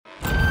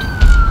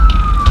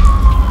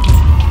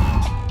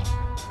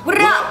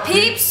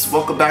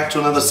welcome back to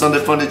another Sunday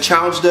Funday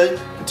Challenge Day.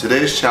 In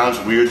today's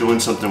challenge, we are doing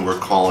something we're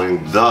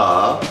calling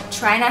the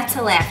Try Not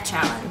to Laugh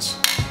Challenge.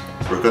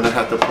 We're gonna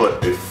have to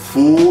put a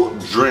full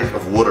drink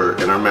of water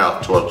in our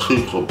mouth till our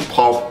teeth will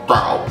pop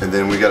out. And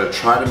then we gotta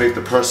try to make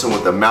the person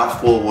with the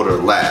mouthful of water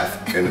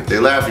laugh. And if they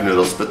laugh, you know,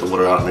 they'll spit the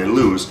water out and they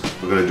lose.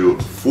 We're gonna do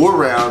 4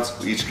 rounds.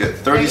 We each get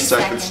 30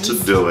 seconds to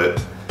do it.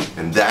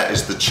 And that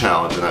is the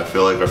challenge. And I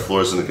feel like our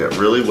floor is gonna get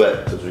really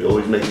wet because we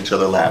always make each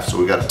other laugh. So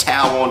we got a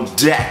towel on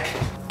deck.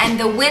 And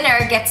the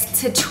winner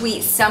gets to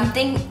tweet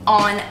something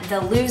on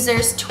the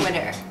loser's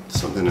Twitter.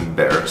 Something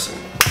embarrassing.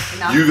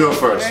 You go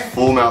first.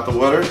 Full mouth of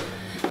water.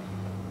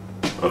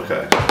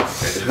 Okay.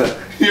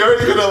 You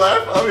already gonna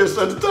laugh? I'm gonna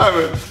start the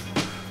timer.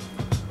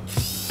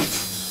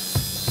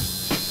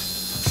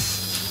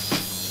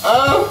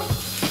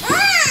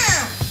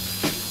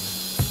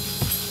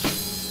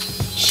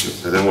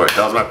 Shoot, that didn't work.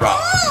 That was my prop.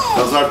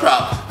 That was my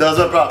prop. That was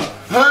my prop.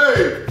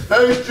 Hey!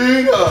 Hey,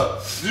 Gina!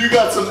 You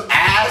got some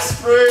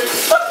aspirin?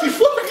 What the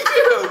fuck are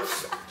you?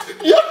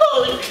 Yo,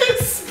 you can't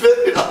spit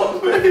it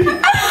on me.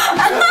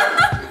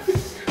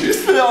 You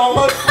spit it on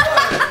my butt.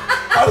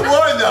 I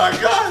won now. I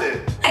got it.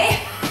 I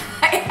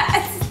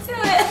had to do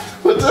it.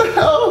 What the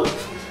hell?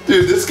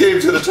 Dude, this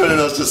game's gonna turn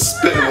into us just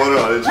spitting water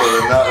on each other.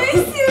 Let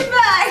me see it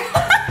back.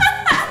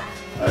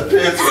 My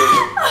pants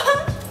hurt.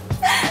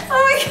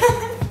 Oh my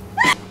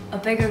god. A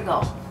bigger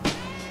goal.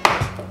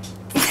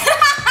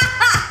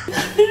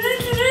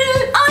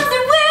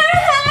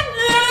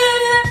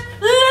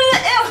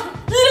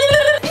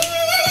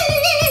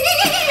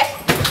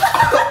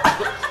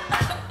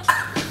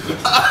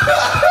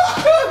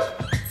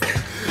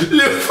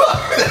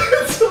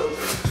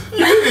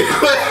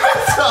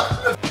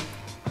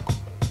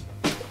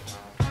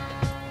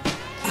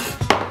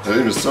 I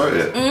didn't even start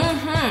yet.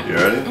 You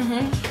ready?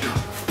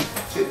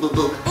 Hey boo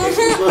boo. Hey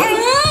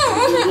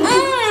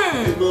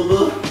boo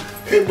boo.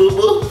 Hey boo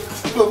boo.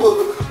 Boo boo.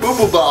 Boo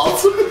boo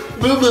balls.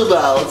 Boo boo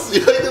balls.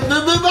 You like the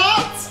boo boo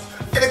balls?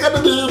 And I got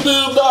the boo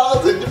boo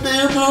balls and the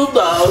boo boo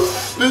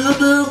balls. Boo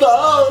boo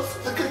balls.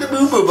 Look at the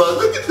boo boo balls.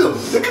 Look at them.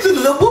 Look at the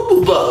little boo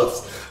boo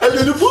balls. A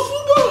little boo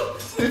boo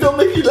balls. They don't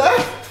make you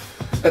laugh.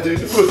 I do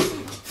the boo.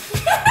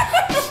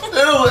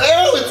 Ew,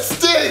 ew, it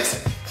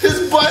stinks.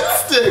 His butt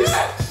stinks.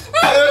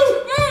 Ew.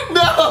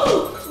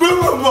 No!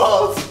 Boo boo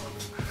balls!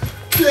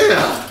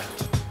 Yeah!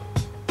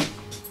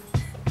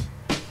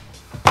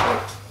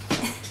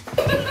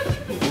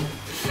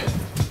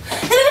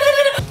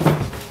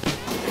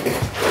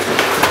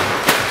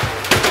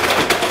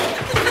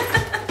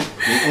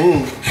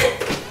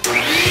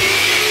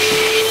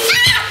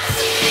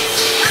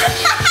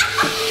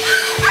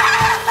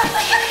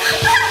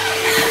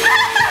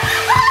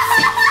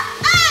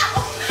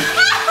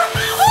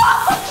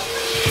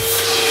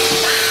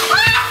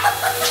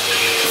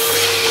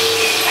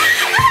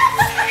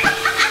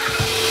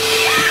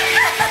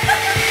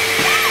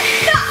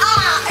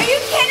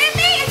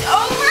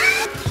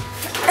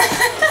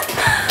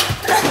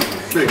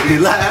 Make me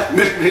laugh,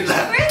 make me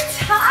laugh. We're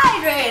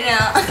tied right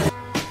now.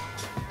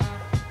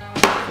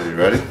 Are you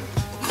ready?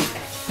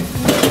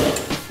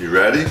 You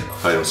ready?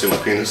 Oh, you want to see my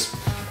penis?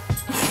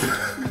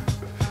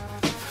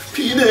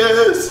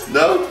 Penis!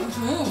 No?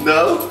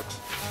 No?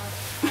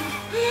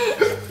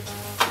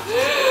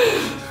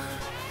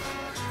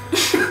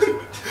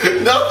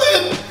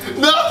 Nothing!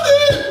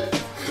 Nothing!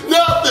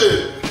 Nothing!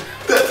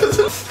 That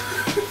doesn't...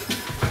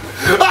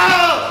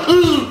 Ah!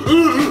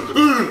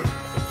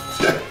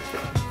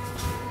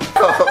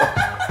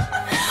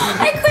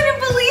 I couldn't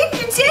believe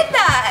you did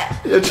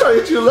that. Yeah, try to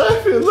get you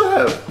laughing,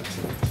 laugh.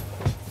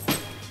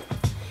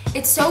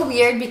 It's so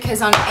weird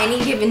because on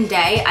any given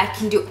day, I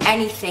can do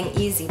anything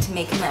easy to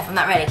make him laugh. I'm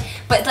not ready.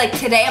 But like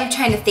today, I'm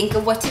trying to think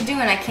of what to do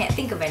and I can't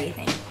think of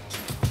anything.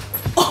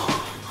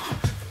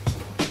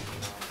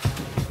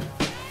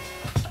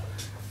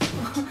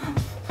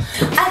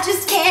 I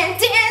just can't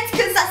dance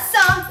because I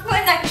suck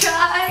when I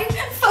try.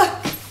 Fuck.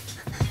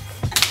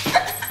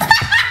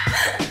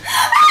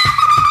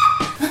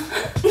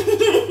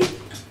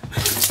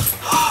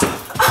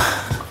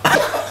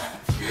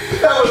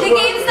 The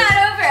game's not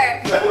over.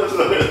 That was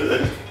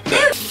amazing.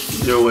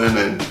 You're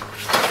winning.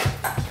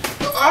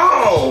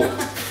 Oh!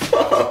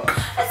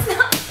 That's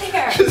not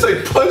fair. Just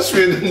like punched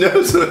me in the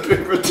nose with a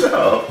paper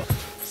towel.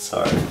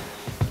 Sorry.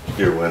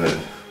 You're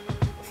winning.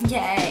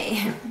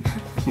 Yay.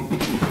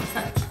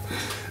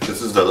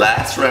 This is the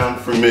last round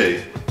for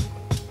me.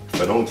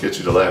 If I don't get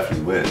you to laugh,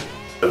 you win.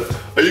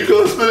 Are you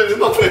gonna spit it in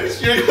my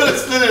face? You're gonna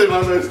spit it in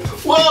my face.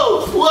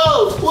 Whoa!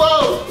 Whoa!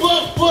 Whoa!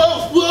 Whoa!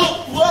 Whoa!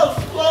 Whoa! Whoa!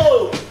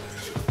 Whoa!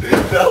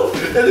 No!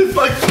 And it's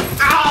like,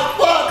 ow!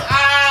 Fuck!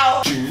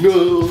 Ow! Gino!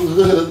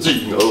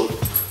 Gino!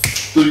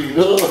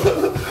 Gino!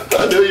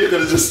 I know you're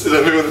gonna just sit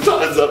at me when the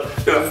time's up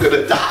and I'm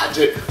gonna dodge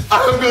it.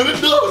 I'm gonna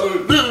do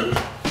it!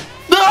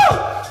 No!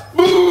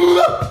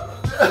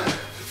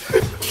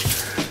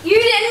 You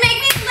didn't make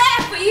me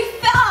laugh, but you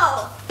fell.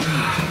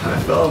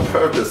 I fell on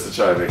purpose to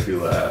try to make you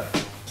laugh.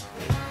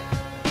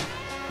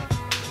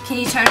 Can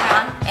you turn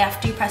around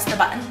after you press the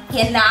button?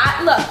 You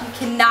cannot look. You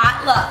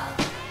cannot look.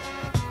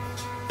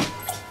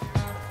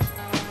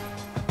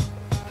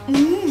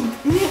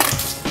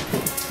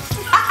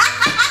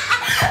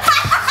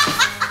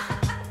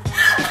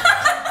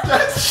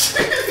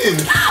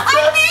 cheating.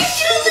 I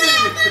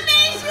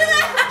made you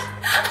laugh.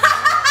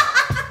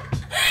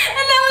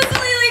 And that was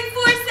only like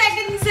 4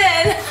 seconds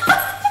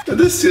in.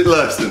 This is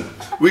lesson.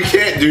 We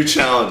can't do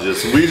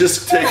challenges. We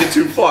just take it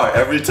too far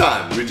every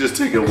time. We just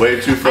take it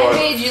way too far. I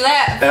made you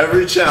laugh.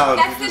 Every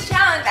challenge. That's the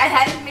challenge. I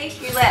had to make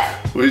you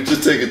laugh. We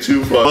just take it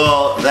too far.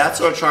 Well,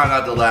 that's our try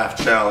not to laugh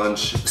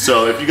challenge.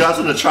 So if you guys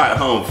want to try at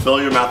home, fill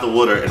your mouth with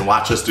water and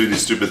watch us do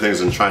these stupid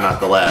things and try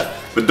not to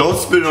laugh. But don't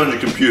spit it on your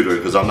computer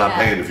because I'm not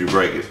paying if you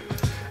break it.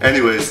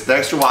 Anyways,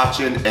 thanks for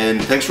watching and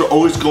thanks for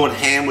always going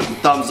ham with the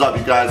thumbs up.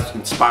 You guys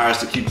inspire us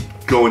to keep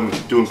going,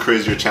 doing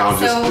crazier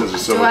challenges because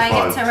it's so much fun. Do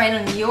I get to write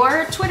on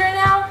your Twitter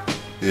now?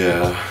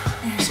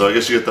 Yeah. So I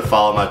guess you get to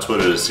follow my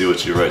Twitter to see what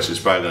she writes. She's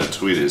probably gonna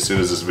tweet it as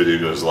soon as this video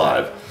goes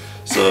live.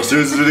 So as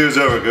soon as the video's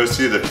over, go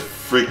see the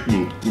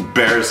freaking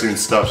embarrassing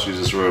stuff she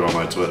just wrote on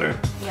my Twitter.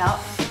 Yep.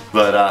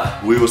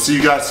 But we will see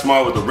you guys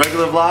tomorrow with the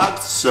regular vlogs.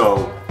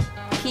 So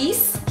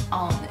peace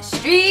on the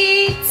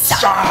streets.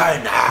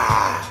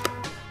 China.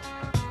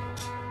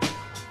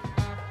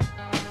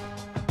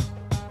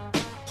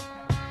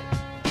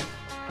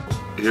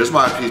 Here's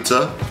my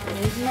pizza.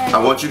 I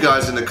want you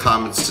guys in the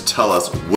comments to tell us